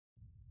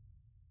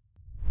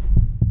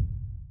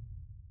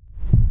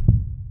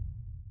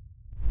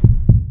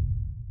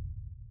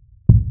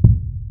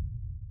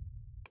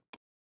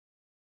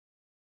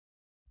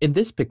In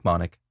this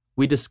Picmonic,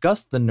 we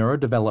discuss the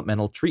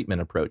neurodevelopmental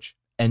treatment approach,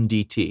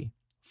 NDT,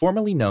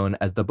 formerly known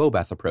as the bow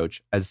bath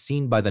approach, as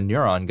seen by the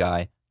neuron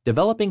guy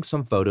developing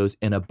some photos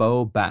in a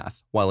bow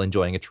bath while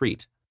enjoying a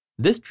treat.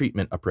 This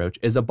treatment approach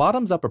is a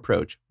bottoms-up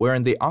approach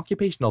wherein the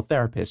occupational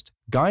therapist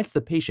guides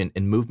the patient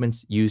in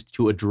movements used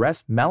to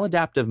address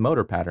maladaptive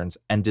motor patterns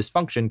and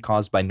dysfunction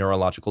caused by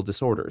neurological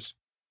disorders.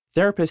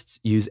 Therapists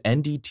use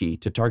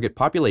NDT to target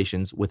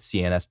populations with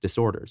CNS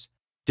disorders,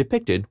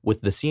 depicted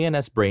with the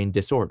CNS brain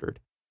disordered,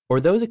 or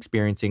those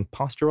experiencing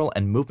postural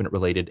and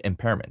movement-related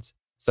impairments,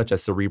 such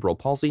as cerebral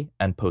palsy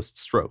and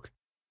post-stroke.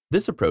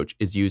 This approach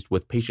is used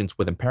with patients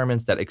with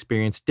impairments that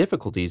experience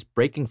difficulties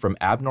breaking from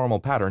abnormal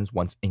patterns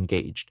once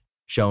engaged,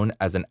 shown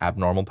as an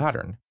abnormal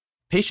pattern.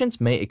 Patients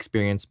may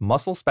experience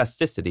muscle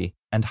spasticity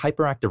and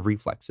hyperactive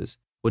reflexes,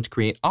 which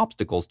create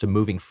obstacles to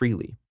moving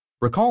freely.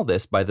 Recall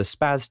this by the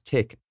spaz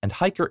tick and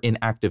hiker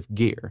inactive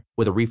gear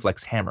with a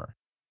reflex hammer.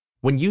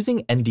 When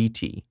using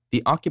NDT,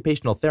 the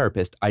occupational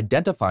therapist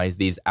identifies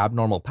these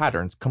abnormal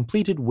patterns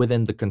completed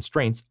within the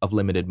constraints of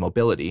limited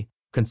mobility,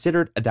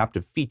 considered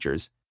adaptive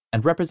features,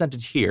 and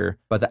represented here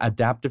by the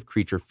adaptive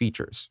creature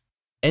features.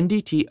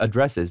 NDT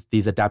addresses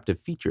these adaptive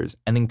features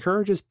and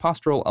encourages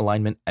postural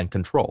alignment and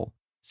control,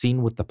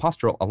 seen with the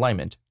postural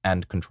alignment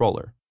and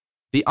controller.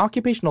 The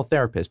occupational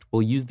therapist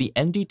will use the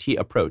NDT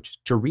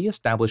approach to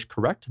re-establish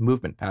correct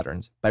movement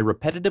patterns by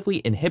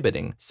repetitively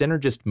inhibiting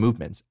synergist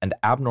movements and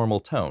abnormal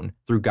tone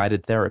through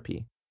guided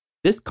therapy.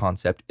 This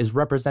concept is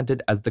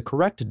represented as the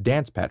correct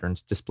dance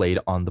patterns displayed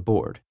on the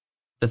board.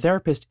 The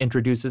therapist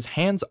introduces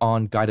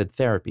hands-on guided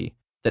therapy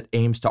that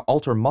aims to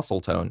alter muscle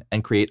tone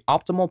and create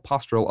optimal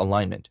postural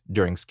alignment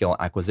during skill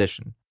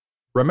acquisition.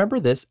 Remember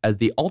this as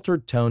the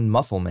altered tone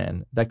muscle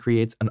man that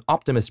creates an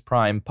Optimus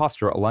Prime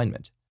posture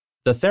alignment.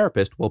 The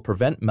therapist will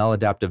prevent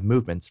maladaptive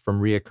movements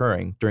from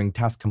reoccurring during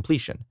task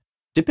completion,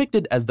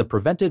 depicted as the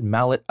prevented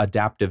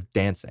maladaptive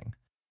dancing.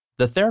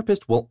 The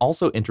therapist will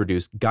also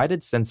introduce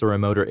guided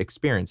sensoromotor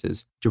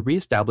experiences to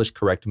reestablish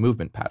correct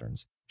movement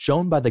patterns,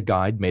 shown by the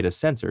guide made of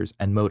sensors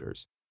and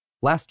motors.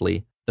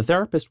 Lastly, the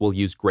therapist will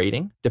use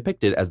grading,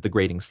 depicted as the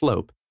grading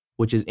slope,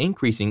 which is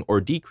increasing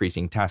or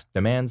decreasing task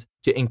demands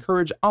to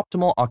encourage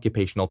optimal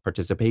occupational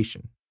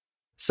participation.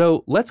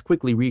 So let's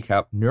quickly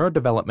recap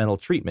neurodevelopmental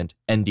treatment,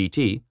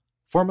 NDT,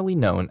 formerly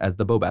known as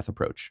the bow bath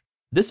approach.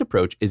 This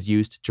approach is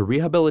used to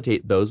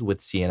rehabilitate those with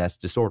CNS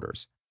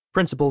disorders.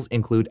 Principles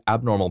include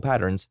abnormal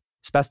patterns,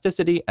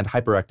 spasticity and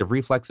hyperactive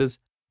reflexes,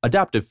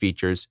 adaptive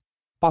features,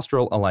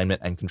 postural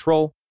alignment and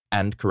control,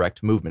 and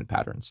correct movement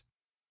patterns.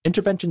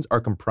 Interventions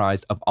are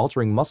comprised of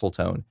altering muscle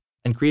tone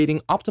and creating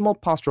optimal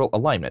postural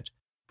alignment,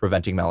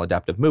 preventing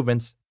maladaptive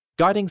movements,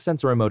 guiding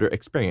sensoromotor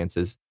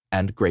experiences,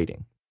 and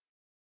grading.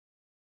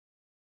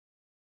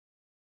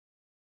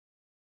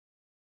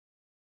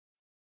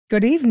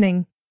 Good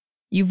evening.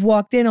 You've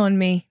walked in on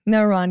me,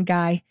 neuron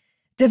guy,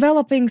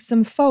 developing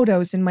some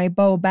photos in my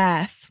bow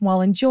bath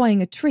while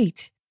enjoying a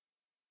treat.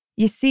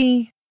 You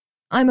see,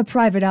 I'm a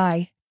private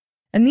eye,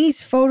 and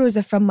these photos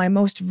are from my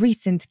most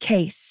recent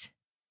case.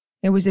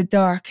 It was a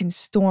dark and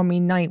stormy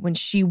night when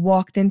she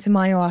walked into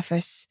my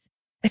office.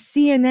 A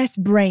CNS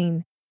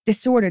brain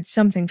disordered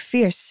something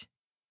fierce.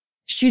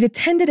 She'd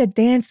attended a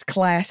dance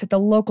class at the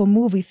local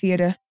movie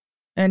theater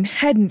and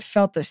hadn't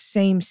felt the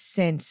same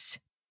since.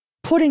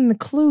 Putting the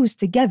clues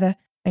together,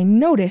 I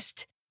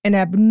noticed an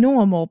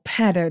abnormal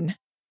pattern.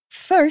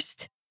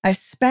 First, a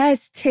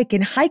spaz tick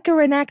and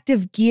hiker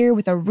inactive gear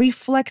with a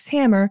reflex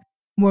hammer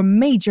were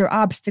major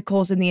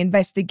obstacles in the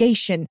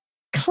investigation,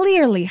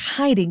 clearly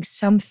hiding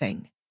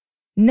something.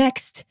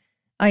 Next,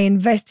 I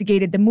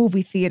investigated the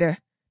movie theater,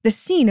 the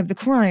scene of the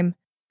crime,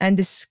 and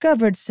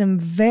discovered some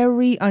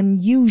very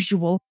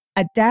unusual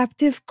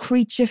adaptive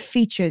creature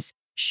features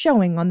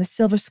showing on the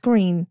silver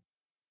screen.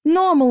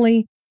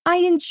 Normally, I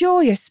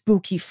enjoy a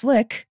spooky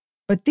flick,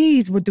 but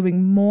these were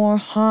doing more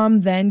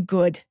harm than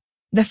good.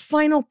 The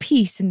final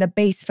piece in the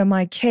base for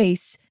my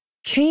case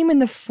came in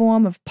the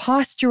form of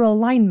posture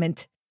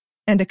alignment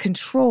and a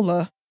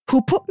controller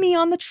who put me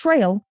on the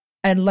trail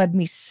and led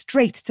me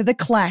straight to the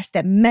class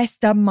that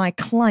messed up my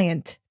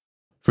client.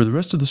 For the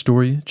rest of the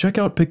story, check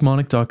out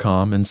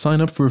Picmonic.com and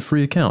sign up for a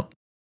free account.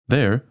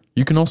 There,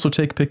 you can also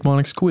take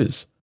Picmonic's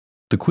quiz.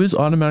 The quiz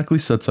automatically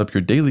sets up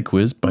your daily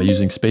quiz by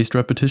using spaced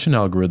repetition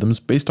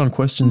algorithms based on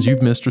questions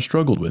you've missed or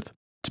struggled with,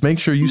 to make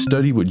sure you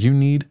study what you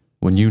need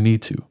when you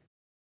need to.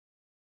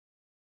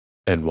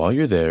 And while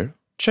you're there,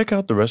 check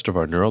out the rest of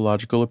our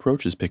Neurological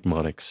Approaches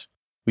Picmonics.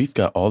 We've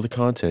got all the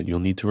content you'll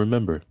need to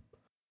remember.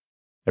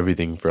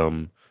 Everything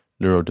from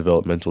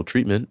neurodevelopmental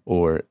treatment,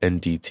 or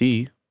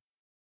NDT,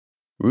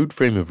 root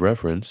frame of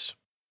reference,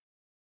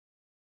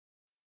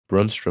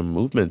 Brunstrom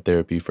movement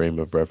therapy frame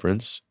of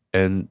reference,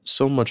 and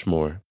so much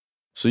more,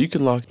 so you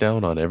can lock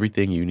down on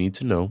everything you need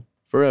to know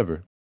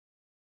forever.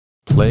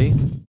 Play,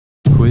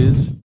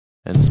 quiz,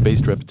 and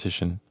spaced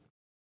repetition.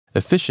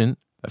 Efficient,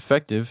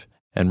 effective,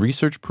 and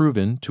research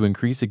proven to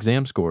increase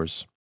exam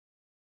scores.